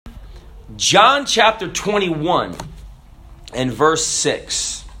John chapter 21 and verse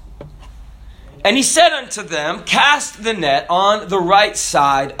 6. And he said unto them, cast the net on the right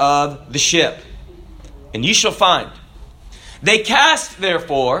side of the ship, and ye shall find. They cast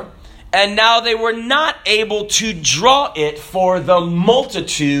therefore, and now they were not able to draw it for the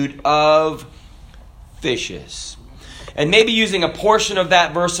multitude of fishes. And maybe using a portion of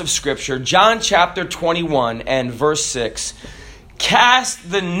that verse of Scripture, John chapter 21 and verse 6, cast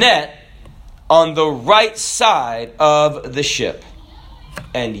the net on the right side of the ship,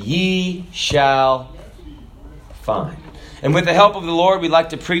 and ye shall find. And with the help of the Lord, we'd like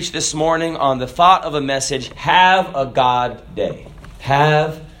to preach this morning on the thought of a message, have a God day.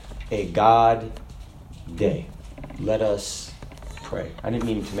 Have a God day. Let us pray. I didn't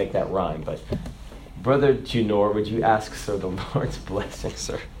mean to make that rhyme, but Brother Junor, would you ask Sir the Lord's blessing,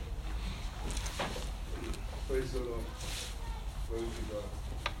 sir? Praise the Lord. Glory to God.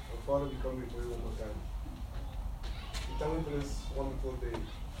 Our Father, we come before you one more time. We thank you for this wonderful day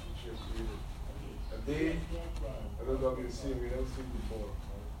which you have created. A day I know God we've seen, we never seen before.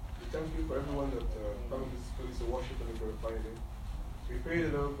 We thank you for everyone that come in this place to worship and glorify your name. We pray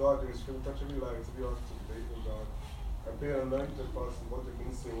that, oh God, there is going to touch every life to be on today, oh God. I pray an anointed person, what they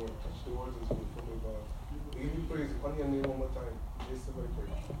can say, Lord, touch the words of this book, oh God. We give you praise upon your name one more time. Jesus, I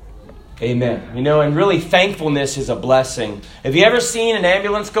pray. Amen. You know, and really thankfulness is a blessing. Have you ever seen an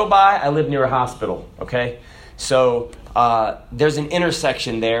ambulance go by? I live near a hospital, okay? So there's an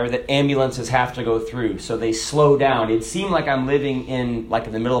intersection there that ambulances have to go through. So they slow down. It seemed like I'm living in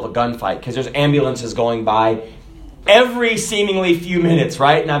the middle of a gunfight because there's ambulances going by every seemingly few minutes,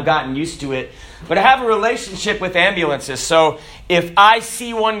 right? And I've gotten used to it. But I have a relationship with ambulances. So if I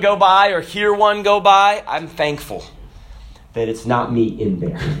see one go by or hear one go by, I'm thankful that it's not me in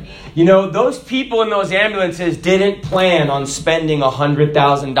there. You know, those people in those ambulances didn't plan on spending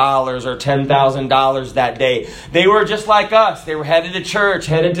 $100,000 or $10,000 that day. They were just like us. They were headed to church,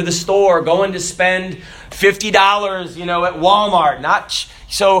 headed to the store, going to spend $50, at Walmart.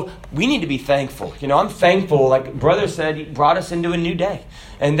 So we need to be thankful. I'm thankful. Like Brother said, he brought us into a new day.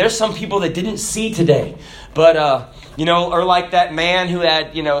 And there's some people that didn't see today. But, or like that man who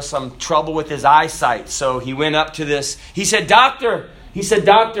had, some trouble with his eyesight. So he went up to this. He said, Doctor,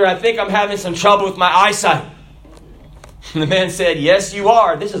 I think I'm having some trouble with my eyesight. And the man said, yes, you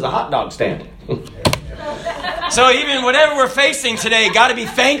are. This is a hot dog stand. So even whatever we're facing today, got to be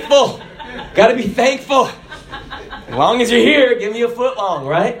thankful. Got to be thankful. As long as you're here, give me a foot long,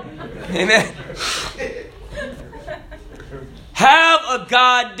 right? Amen. Have a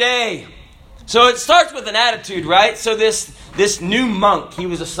God day. So it starts with an attitude, right? So this new monk, he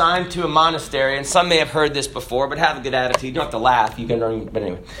was assigned to a monastery, and some may have heard this before, but have a good attitude. You don't have to laugh. You can learn, but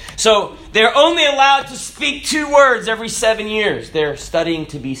anyway. So they're only allowed to speak 2 words every 7 years. They're studying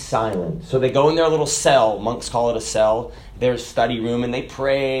to be silent. So they go in their little cell. Monks call it a cell. Their study room, and they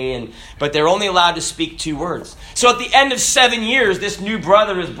pray, but they're only allowed to speak 2 words. So at the end of 7 years, this new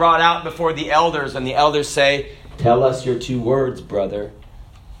brother is brought out before the elders, and the elders say, tell us your 2 words, brother.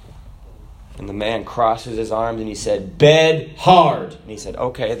 And the man crosses his arms and he said, bed hard. And he said,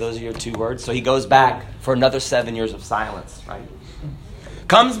 okay, those are your 2 words. So he goes back for another 7 years of silence, right?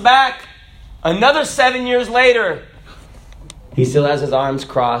 Comes back another 7 years later. He still has his arms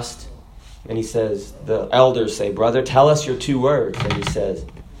crossed. And he says, the elders say, brother, tell us your 2 words. And he says,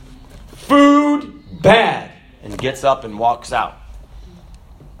 food bad. And gets up and walks out.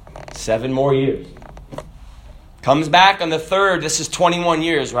 7 more years. Comes back on the 3rd. This is 21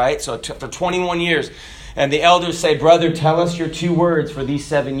 years, right? So for 21 years. And the elders say, brother, tell us your 2 words for these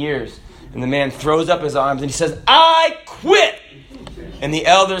 7 years. And the man throws up his arms and he says, I quit. And the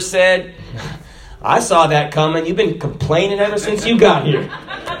elders said, I saw that coming. You've been complaining ever since you got here.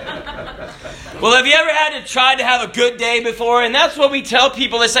 Well, have you ever had to try to have a good day before? And that's what we tell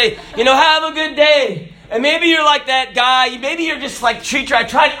people. They say, have a good day. And maybe you're like that guy. Maybe you're just like, I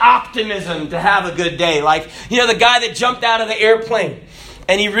tried optimism to have a good day. Like, the guy that jumped out of the airplane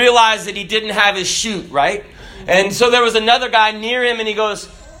and he realized that he didn't have his chute, right? And so there was another guy near him and he goes,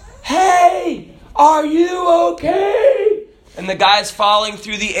 hey, are you okay? And the guy's falling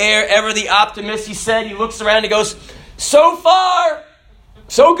through the air, ever the optimist, he said. He looks around and he goes, so far,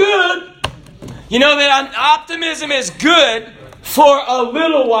 so good. That optimism is good for a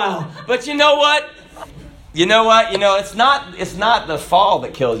little while. But you know what? It's not the fall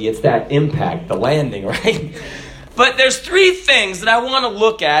that kills you. It's that impact, the landing, right? But there's 3 things that I want to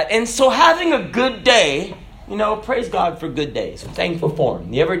look at. And so having a good day, praise God for good days. I'm thankful for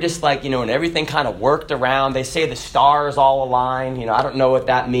them. You ever just when everything kind of worked around, they say the stars all align. I don't know what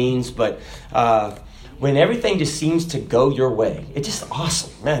that means, but when everything just seems to go your way. It's just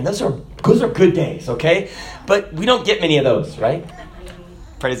awesome. Man, those are good days, okay? But we don't get many of those, right?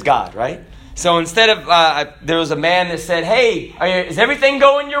 Praise God, right? So instead of, there was a man that said, hey, is everything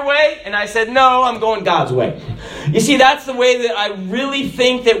going your way? And I said, no, I'm going God's way. You see, that's the way that I really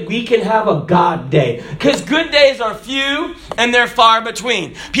think that we can have a God day. Because good days are few and they're far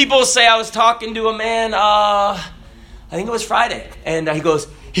between. People say, I was talking to a man, I think it was Friday. And he goes,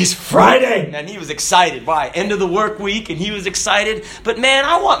 it's Friday. And he was excited. Why? End of the work week, and he was excited. But man,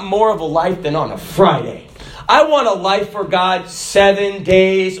 I want more of a life than on a Friday. I want a life for God 7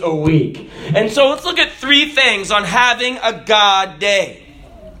 days a week. And so let's look at 3 things on having a God day.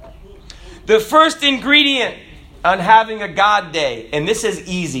 The first ingredient on having a God day, and this is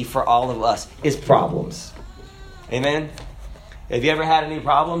easy for all of us, is problems. Amen? Have you ever had any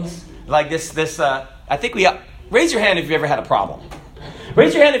problems? Like this, I think raise your hand if you ever had a problem.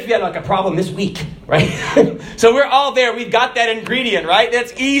 Raise your hand if you had like a problem this week, right? So we're all there. We've got that ingredient, right?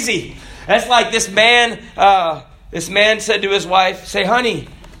 That's easy. That's like this man said to his wife, say, honey,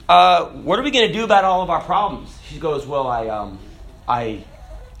 what are we going to do about all of our problems? She goes, well, I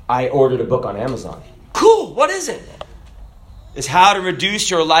ordered a book on Amazon. Cool. What is it? It's how to reduce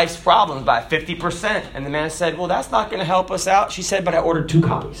your life's problems by 50%. And the man said, well, that's not going to help us out. She said, but I ordered 2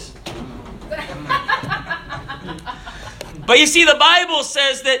 copies. But you see, the Bible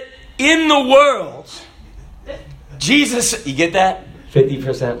says that in the world, Jesus, you get that?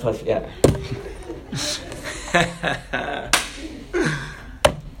 50% plus, yeah.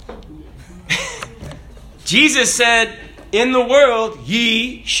 Jesus said, in the world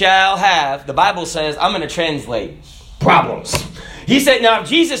ye shall have, the Bible says, I'm going to translate, problems. He said, now if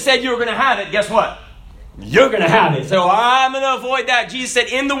Jesus said you were going to have it, guess what? You're going to have it. So I'm going to avoid that. Jesus said,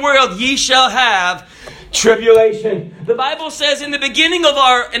 in the world ye shall have tribulation. The Bible says in the beginning of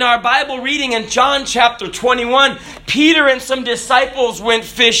our Bible reading in John chapter 21, Peter and some disciples went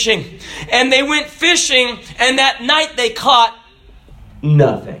fishing. And they went fishing, and that night they caught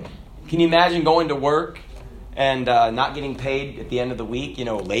nothing. Can you imagine going to work and not getting paid at the end of the week,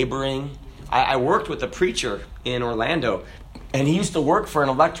 laboring? I worked with a preacher in Orlando, and he used to work for an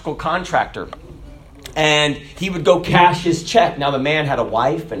electrical contractor. And he would go cash his check. Now the man had a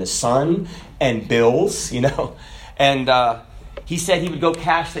wife and a son and bills, And he said he would go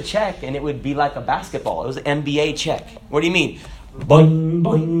cash the check and it would be like a basketball. It was an NBA check. What do you mean? Boing,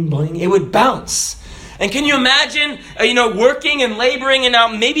 boing, boing. It would bounce. And can you imagine, working and laboring, and now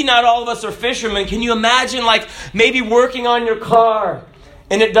maybe not all of us are fishermen. Can you imagine like maybe working on your car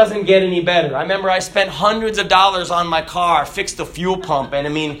and it doesn't get any better? I remember I spent hundreds of dollars on my car, fixed the fuel pump. And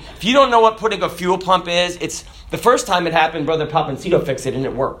if you don't know what putting a fuel pump is, it's the first time it happened, Brother Papancito fixed it and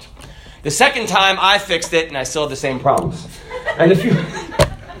it worked. The second time I fixed it and I still had the same problems. And it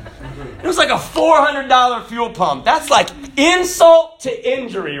was like a $400 fuel pump. That's like insult to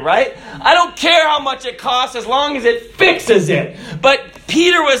injury, right? I don't care how much it costs as long as it fixes it. But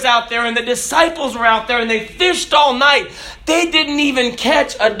Peter was out there and the disciples were out there and they fished all night. They didn't even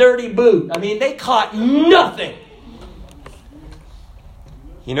catch a dirty boot. They caught nothing.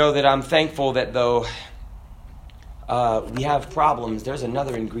 You know that I'm thankful that though we have problems, there's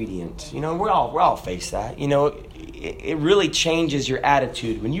another ingredient. We all face that. It really changes your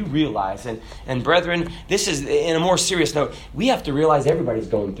attitude when you realize, and brethren, this is in a more serious note, we have to realize everybody's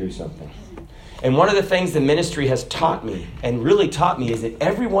going through something. And one of the things the ministry has taught me, and really taught me, is that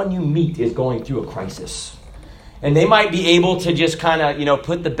everyone you meet is going through a crisis. And they might be able to just kind of,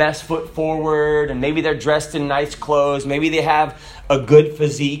 put the best foot forward, and maybe they're dressed in nice clothes, maybe they have a good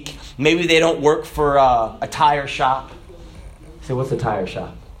physique, maybe they don't work for a tire shop. So what's a tire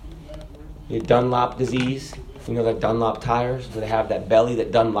shop? Dunlop disease. Like Dunlop tires, where they have that belly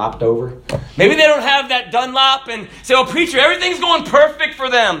that Dunlopped over. Maybe they don't have that Dunlop and say, oh, preacher, everything's going perfect for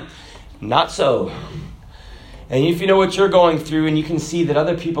them. Not so. And if you know what you're going through and you can see that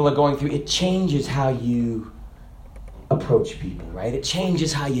other people are going through, it changes how you approach people, right? It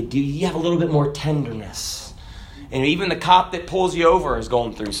changes how you do. You have a little bit more tenderness. And even the cop that pulls you over is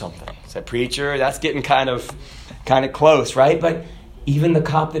going through something. Say, preacher, that's getting kind of close, right? But even the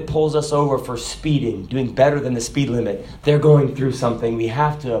cop that pulls us over for speeding, doing better than the speed limit, they're going through something. We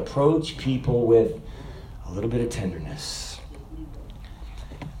have to approach people with a little bit of tenderness.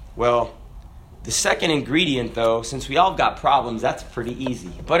 Well, the second ingredient, though, since we all got problems, that's pretty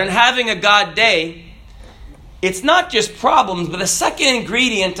easy. But in having a God day, it's not just problems, but the second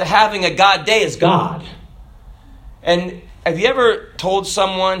ingredient to having a God day is God. And have you ever told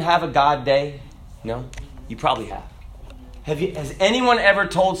someone, have a God day? No? You probably have. Has anyone ever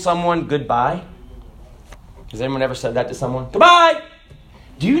told someone goodbye? Has anyone ever said that to someone? Goodbye!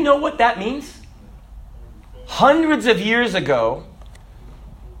 Do you know what that means? hundreds of years ago,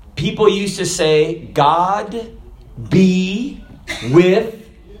 people used to say, God be with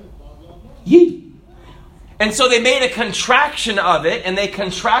ye. And so they made a contraction of it, and they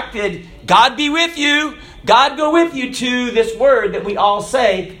contracted, God be with you, God go with you, to this word that we all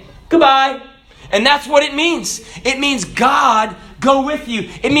say, goodbye. And that's what it means. It means God go with you.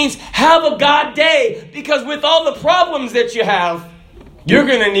 It means have a God day, because with all the problems that you have, you're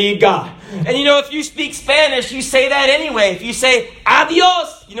going to need God. And if you speak Spanish, you say that anyway. If you say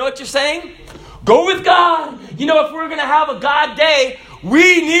adios, you know what you're saying? Go with God. If we're going to have a God day,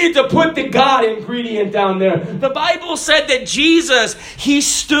 we need to put the God ingredient down there. The Bible said that Jesus, he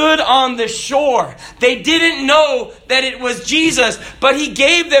stood on the shore. They didn't know that it was Jesus, but he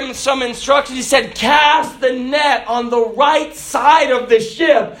gave them some instructions. He said, cast the net on the right side of the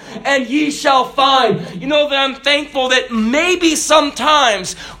ship, and ye shall find. That I'm thankful that maybe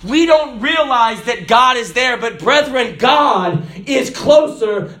sometimes we don't realize that God is there, but brethren, God is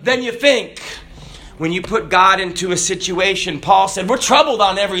closer than you think. When you put God into a situation, Paul said, we're troubled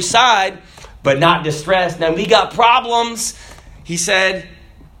on every side, but not distressed. Now, we got problems. He said,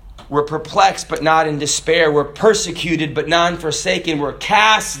 we're perplexed, but not in despair. We're persecuted, but not forsaken. We're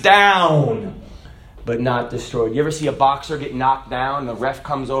cast down, but not destroyed. You ever see a boxer get knocked down? The ref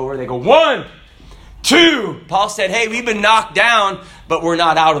comes over. They go, 1, 2. Paul said, hey, we've been knocked down, but we're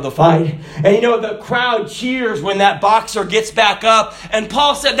not out of the fight. And the crowd cheers when that boxer gets back up. And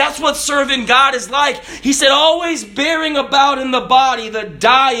Paul said, that's what serving God is like. He said, always bearing about in the body the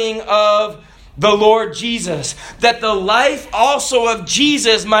dying of the Lord Jesus, that the life also of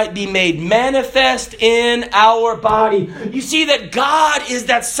Jesus might be made manifest in our body. You see that God is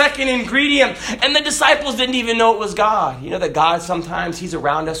that second ingredient. And the disciples didn't even know it was God. That God sometimes, he's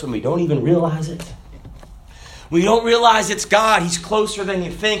around us when we don't even realize it. We don't realize it's God. He's closer than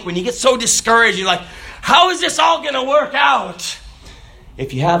you think. When you get so discouraged, you're like, how is this all going to work out?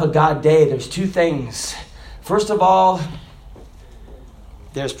 If you have a God day, there's two things. First of all,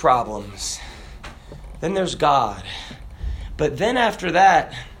 there's problems. Then there's God. But then after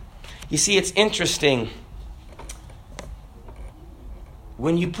that, you see, it's interesting.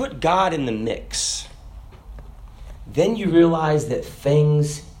 When you put God in the mix, then you realize that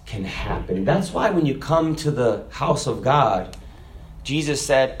things can happen. That's why when you come to the house of God, Jesus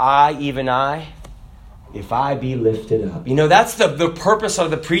said, I, even I, if I be lifted up. That's the purpose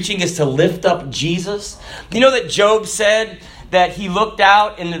of the preaching, is to lift up Jesus. That Job said that he looked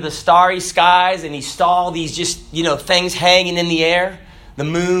out into the starry skies and he saw all these just, things hanging in the air, the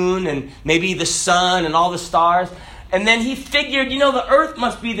moon and maybe the sun and all the stars. And then he figured, the earth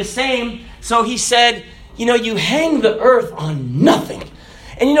must be the same. So he said, you hang the earth on nothing.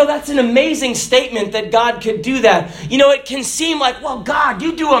 And that's an amazing statement that God could do that. It can seem like, well, God,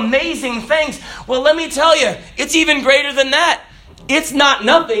 you do amazing things. Well, let me tell you, it's even greater than that. It's not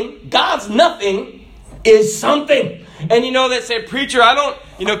nothing. God's nothing is something. And that say, preacher,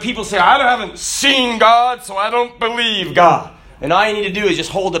 people say, I haven't seen God, so I don't believe God. And all you need to do is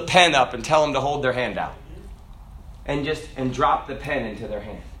just hold a pen up and tell them to hold their hand out. And drop the pen into their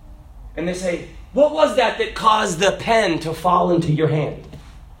hand. And they say, what was that caused the pen to fall into your hand?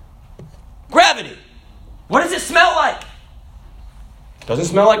 Gravity. What does it smell like? Doesn't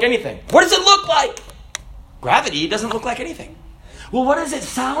smell like anything. What does it look like? Gravity doesn't look like anything. Well, what does it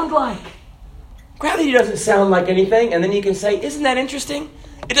sound like? Gravity doesn't sound like anything. And then you can say, isn't that interesting?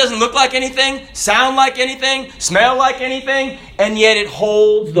 It doesn't look like anything, sound like anything, smell like anything, and yet it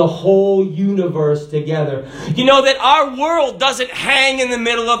holds the whole universe together. That our world doesn't hang in the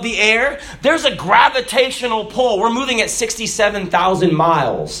middle of the air. There's a gravitational pull. We're moving at 67,000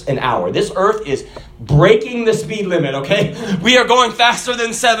 miles an hour. This earth is breaking the speed limit, okay? We are going faster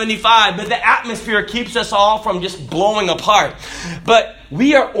than 75, but the atmosphere keeps us all from just blowing apart. But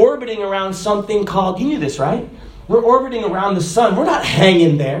we are orbiting around something called, you knew this, right? We're orbiting around the sun. We're not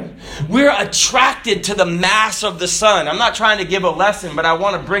hanging there. We're attracted to the mass of the sun. I'm not trying to give a lesson, but I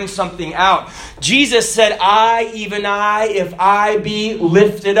want to bring something out. Jesus said, I, even I, if I be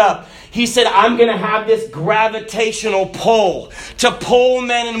lifted up. He said, I'm going to have this gravitational pull to pull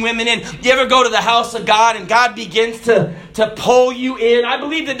men and women in. You ever go to the house of God and God begins to pull you in? I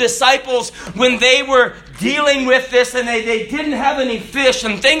believe the disciples, when they were dealing with this and they didn't have any fish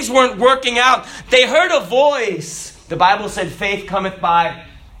and things weren't working out, they heard a voice. The Bible said faith cometh by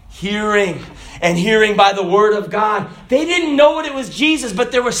hearing, and hearing by the word of God. They didn't know it was Jesus,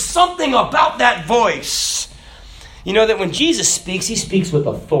 but there was something about that voice. That when Jesus speaks, he speaks with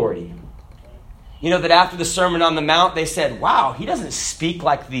authority. That after the Sermon on the Mount, they said, wow, he doesn't speak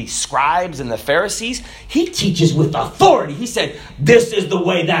like the scribes and the Pharisees. He teaches with authority. He said, this is the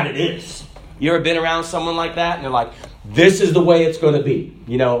way that it is. You ever been around someone like that? And they're like, this is the way it's going to be.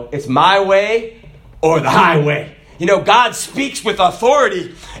 You know, it's my way or the highway. You know, God speaks with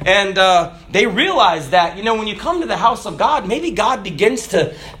authority. And they realize that, you know, when you come to the house of God, maybe God begins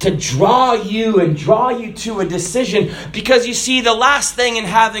to draw you to a decision. Because you see, the last thing in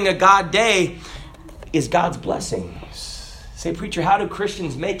having a God day is God's blessings. Say, preacher, how do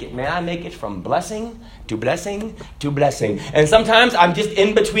Christians make it? May I make it from blessing to blessing to blessing? And sometimes I'm just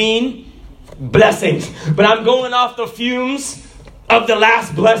in between blessings. But I'm going off the fumes of the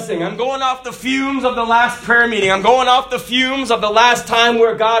last blessing. I'm going off the fumes of the last prayer meeting. I'm going off the fumes of the last time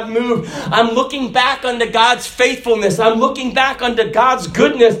where God moved. I'm looking back unto God's faithfulness. I'm looking back unto God's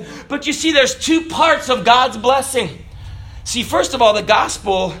goodness. But you see, there's two parts of God's blessing. See, first of all, the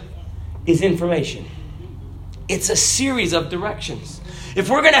gospel is information. It's a series of directions. If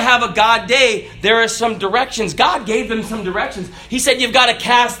we're going to have a God day, there are some directions. God gave them some directions. He said, you've got to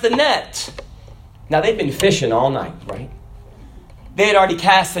cast the net. Now, they've been fishing all night, right? They had already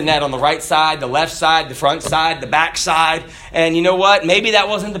cast the net on the right side, the left side, the front side, the back side. And you know what? Maybe that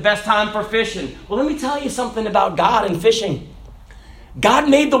wasn't the best time for fishing. Well, let me tell you something about God and fishing. God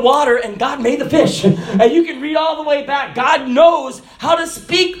made the water and God made the fish. And you can read all the way back. God knows how to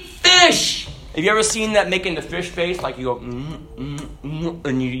speak fish. Have you ever seen that making the fish face? Like you go,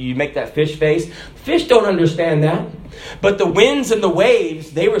 and you make that fish face. Fish don't understand that. But the winds and the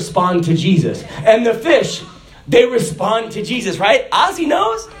waves, they respond to Jesus. And the fish, they respond to Jesus, right? Ozzy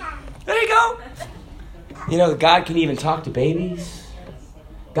knows. There you go. You know, God can even talk to babies.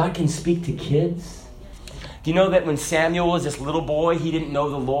 God can speak to kids. Do you know that when Samuel was this little boy, he didn't know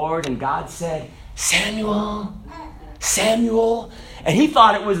the Lord, and God said, Samuel, Samuel. And he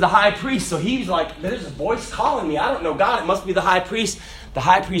thought it was the high priest. So he's like, there's a voice calling me. I don't know God. It must be the high priest. The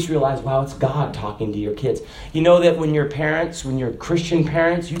high priest realized, wow, it's God talking to your kids. You know that when you're parents, when you're Christian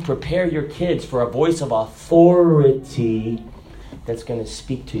parents, you prepare your kids for a voice of authority that's going to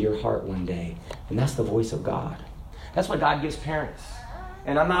speak to your heart one day. And that's the voice of God. That's what God gives parents.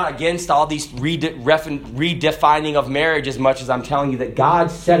 And I'm not against all these redefining of marriage as much as I'm telling you that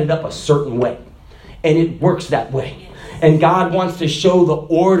God set it up a certain way. And it works that way. And God wants to show the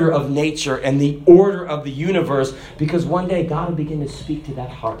order of nature and the order of the universe, because one day God will begin to speak to that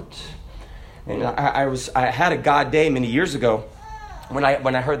heart. And I had a God day many years ago when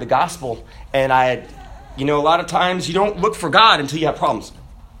I heard the gospel, and a lot of times you don't look for God until you have problems.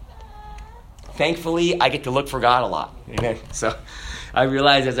 Thankfully, I get to look for God a lot. Amen. So I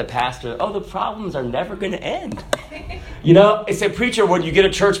realize as a pastor, the problems are never going to end. You know, it's a preacher, when you get a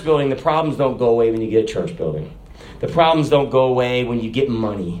church building, the problems don't go away when you get a church building. The problems don't go away when you get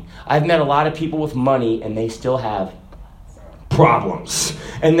money. I've met a lot of people with money and they still have problems.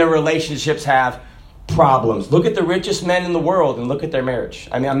 And their relationships have problems. Look at the richest men in the world and look at their marriage.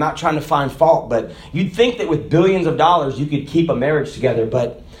 I mean, I'm not trying to find fault, but you'd think that with billions of dollars you could keep a marriage together,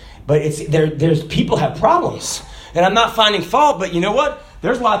 but there's people have problems. And I'm not finding fault, but you know what?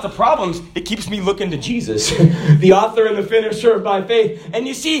 There's lots of problems. It keeps me looking to Jesus, the author and the finisher of my faith. And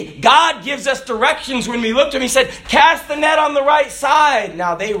you see, God gives us directions when we look to him. He said, cast the net on the right side.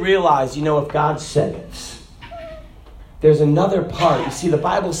 Now they realize, if God said it, there's another part. You see, the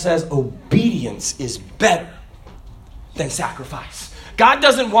Bible says obedience is better than sacrifice. God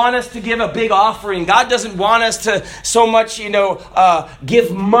doesn't want us to give a big offering. God doesn't want us to so much,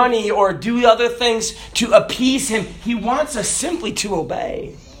 give money or do other things to appease him. He wants us simply to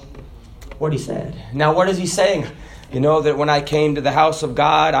obey what he said. Now, what is he saying? That when I came to the house of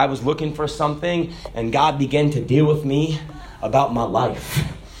God, I was looking for something, and God began to deal with me about my life.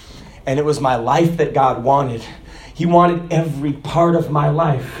 And it was my life that God wanted. He wanted every part of my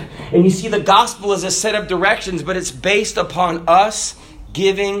life. And you see, the gospel is a set of directions, but it's based upon us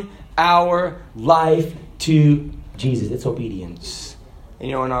giving our life to Jesus. It's obedience.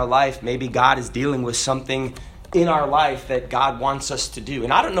 In our life, maybe God is dealing with something in our life that God wants us to do.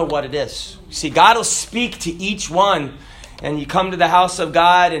 And I don't know what it is. See, God will speak to each one. And you come to the house of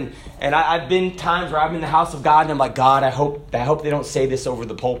God, and I've been times where I'm in the house of God, and I'm like, God, I hope they don't say this over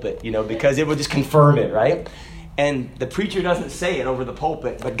the pulpit, because it will just confirm it, right? And the preacher doesn't say it over the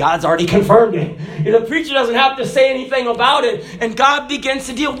pulpit, but God's already confirmed it. The preacher doesn't have to say anything about it. And God begins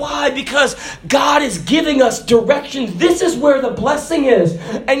to deal. Why? Because God is giving us directions. This is where the blessing is.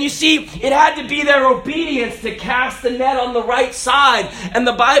 And you see, it had to be their obedience to cast the net on the right side. And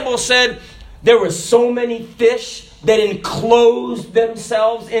the Bible said there were so many fish that enclosed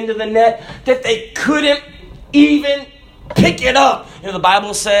themselves into the net that they couldn't even pick it up. The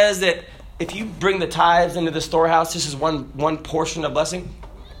Bible says that if you bring the tithes into the storehouse, this is one portion of blessing.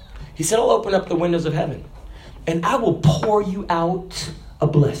 He said, I'll open up the windows of heaven and I will pour you out a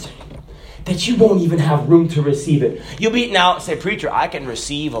blessing. that you won't even have room to receive it. You'll be now say, preacher, I can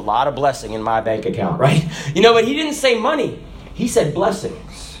receive a lot of blessing in my bank account, right? But he didn't say money. He said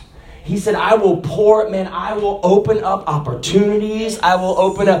blessings. He said, I will pour, man, I will open up opportunities. I will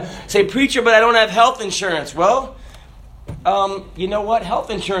open up, say, preacher, but I don't have health insurance. Well, you know what? Health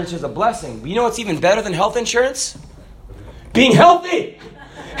insurance is a blessing. You know what's even better than health insurance? Being healthy.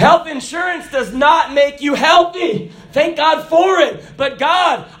 Health insurance does not make you healthy. Thank God for it. But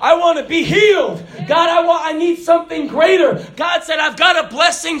God, I want to be healed. God, I need something greater. God said, I've got a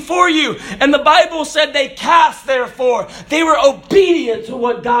blessing for you. And the Bible said they cast, therefore. They were obedient to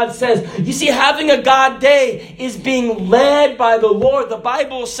what God says. You see, having a God day is being led by the Lord. The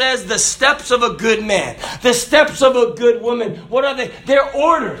Bible says the steps of a good man, the steps of a good woman. What are they? They're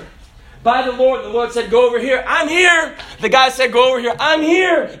ordered by the Lord. The Lord said, go over here. I'm here. The guy said, go over here. I'm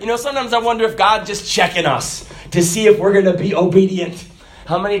here. Sometimes I wonder if God's just checking us to see if we're going to be obedient.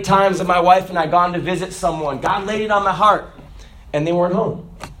 How many times have my wife and I gone to visit someone? God laid it on my heart and they weren't home.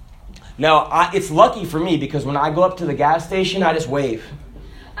 Now, it's lucky for me because when I go up to the gas station, I just wave.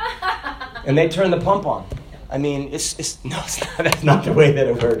 And they turn the pump on. I mean, it's not. That's not the way that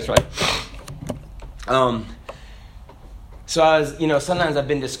it works, right? So I was, sometimes I've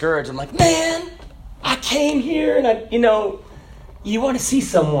been discouraged. I'm like, man, I came here and you want to see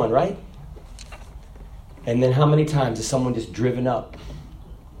someone, right? And then how many times is someone just driven up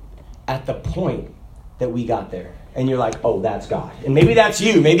at the point that we got there? And you're like, oh, that's God. And maybe that's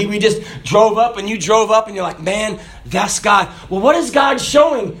you. Maybe we just drove up and you drove up and you're like, man, that's God. Well, what is God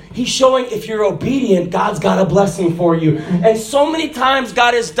showing? He's showing if you're obedient, God's got a blessing for you. And so many times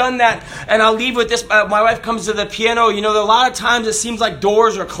God has done that. And I'll leave with this. My wife comes to the piano. A lot of times it seems like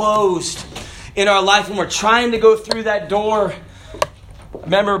doors are closed in our life and we're trying to go through that door.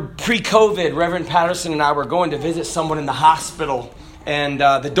 Remember pre-COVID, Reverend Patterson and I were going to visit someone in the hospital. And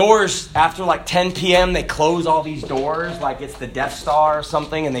the doors, after like 10 p.m., they close all these doors like it's the Death Star or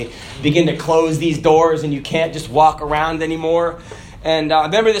something. And they begin to close these doors and you can't just walk around anymore. And I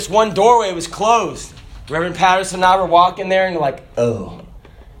remember this one doorway was closed. Reverend Patterson and I were walking there and we're like, oh,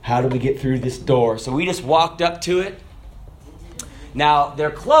 how do we get through this door? So we just walked up to it. Now,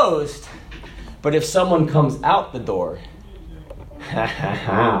 they're closed, but if someone comes out the door,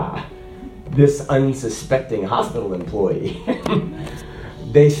 this unsuspecting hospital employee,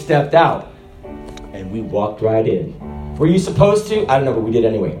 they stepped out and we walked right in. Were you supposed to? I don't know, but we did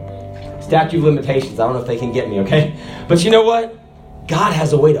anyway. Statute of limitations. I don't know if they can get me, okay? But you know what? God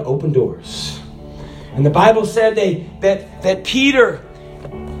has a way to open doors. And the Bible said that Peter,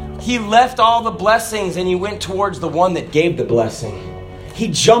 he left all the blessings and he went towards the one that gave the blessing. He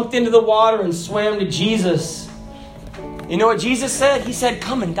jumped into the water and swam to Jesus. You know what Jesus said? He said,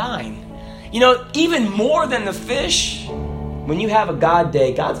 come and dine. Even more than the fish, when you have a God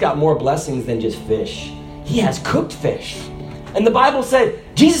day, God's got more blessings than just fish. He has cooked fish. And the Bible said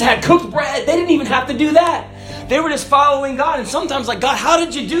Jesus had cooked bread. They didn't even have to do that. They were just following God. And sometimes like, God, how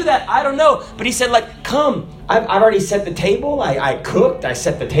did you do that? I don't know. But he said, come. I've already set the table. I cooked. I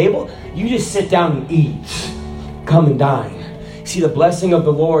set the table. You just sit down and eat. Come and dine. See, the blessing of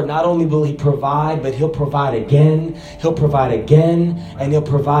the Lord, not only will he provide, but he'll provide again. He'll provide again, and he'll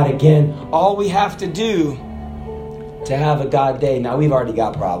provide again. All we have to do to have a God day. Now, we've already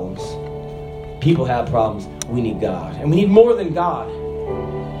got problems. People have problems. We need God. And we need more than God.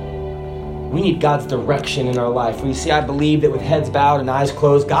 We need God's direction in our life. You see, I believe that with heads bowed and eyes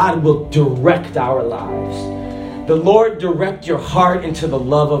closed, God will direct our lives. The Lord direct your heart into the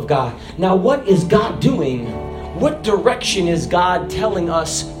love of God. Now, what is God doing? What direction is God telling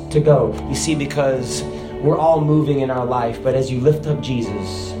us to go? You see, because we're all moving in our life, but as you lift up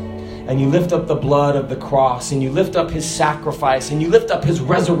Jesus, and you lift up the blood of the cross, and you lift up his sacrifice, and you lift up his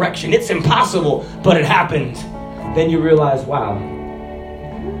resurrection, it's impossible, but it happened. Then you realize, wow,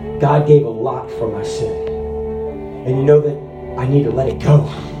 God gave a lot for my sin. And you know that I need to let it go.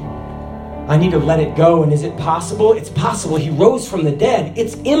 I need to let it go. And is it possible? It's possible. He rose from the dead.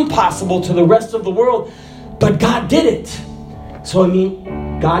 It's impossible to the rest of the world. But God did it. So,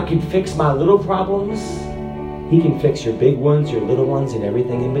 God can fix my little problems. He can fix your big ones, your little ones, and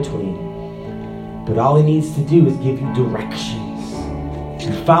everything in between. But all he needs to do is give you directions. If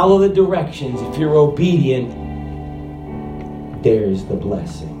you follow the directions, if you're obedient, there's the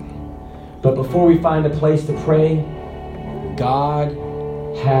blessing. But before we find a place to pray, God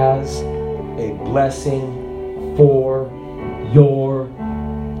has a blessing for your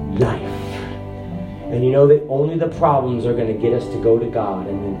life. And you know that only the problems are going to get us to go to God,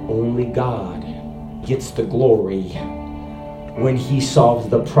 and then only God gets the glory when he solves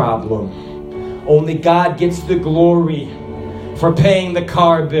the problem. Only God gets the glory for paying the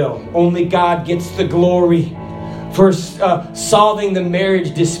car bill. Only God gets the glory. For solving the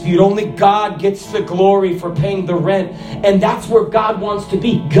marriage dispute. Only God gets the glory for paying the rent. And that's where God wants to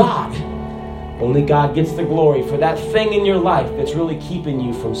be. God. Only God gets the glory for that thing in your life that's really keeping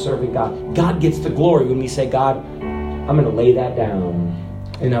you from serving God. God gets the glory when we say, God, I'm going to lay that down.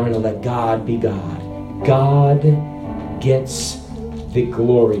 And I'm going to let God be God. God gets the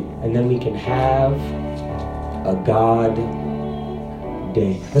glory. And then we can have a God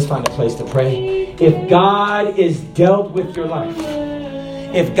day. Let's find a place to pray. If God is dealt with your life,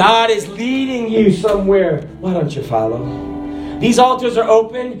 if God is leading you somewhere, why don't you follow? These altars are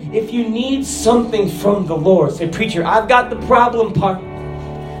open. If you need something from the Lord, say, preacher, I've got the problem part.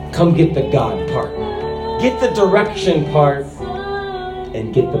 Come get the God part. Get the direction part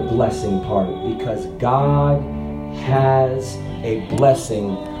and get the blessing part, because God has a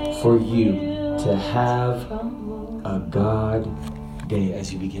blessing for you to have a God day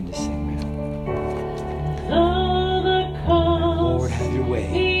as you begin to sing. Lord, have your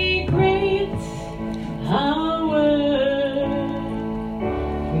way.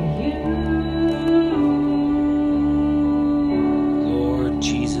 Lord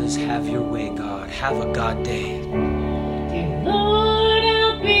Jesus, have your way, God. Have a God day. Dear Lord,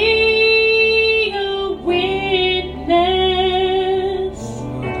 I'll be a witness.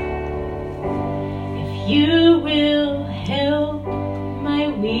 Lord, If you will help my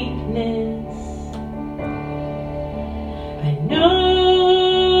weakness, I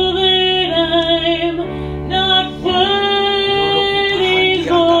know that I'm not worthy,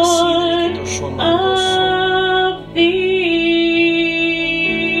 Lord, of thee.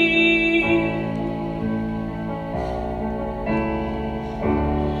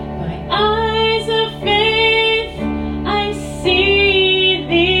 My eyes of faith, I see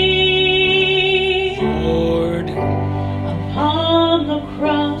thee. Lord, Upon the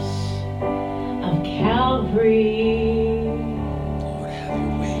cross of Calvary, Lord, have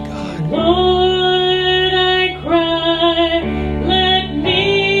your way, God. Lord, I cry, let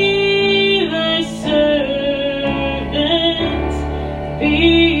me thy servant be.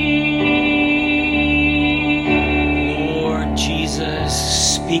 Lord Jesus,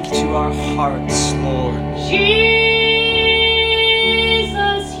 speak to our hearts, Lord. Jesus,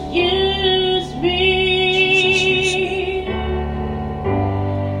 use me.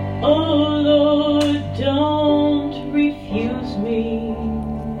 Oh Lord, don't refuse me.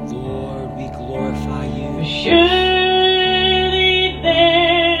 Lord, we glorify you. Surely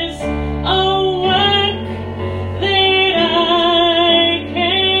there's a work that I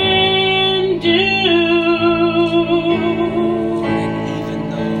can do. And even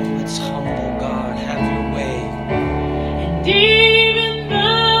though it's humble, God, have your way. And even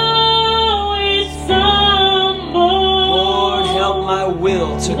though it's humble, Lord, help my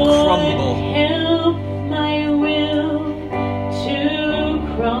will to Lord, crumble. help my will to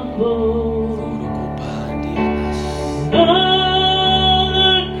crumble. Though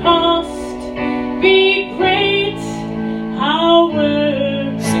the cost be great, I'll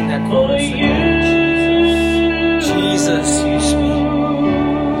work Sing that for chorus you. again. Jesus, use me.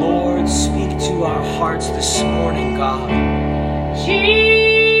 Lord, speak to our hearts this morning, God.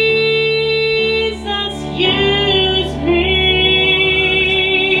 Jesus, use me.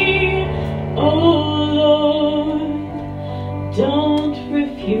 Oh Lord, don't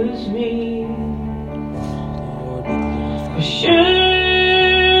refuse me. Lord, we glorify you.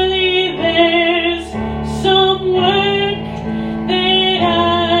 Surely there's some work that I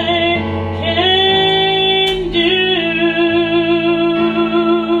can do.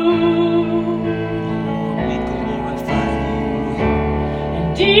 Lord, we glorify you.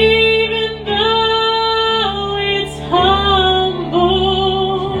 And even though it's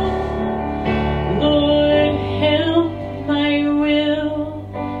humble, Lord, help my will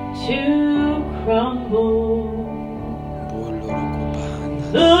to crumble.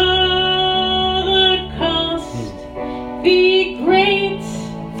 Though the cost be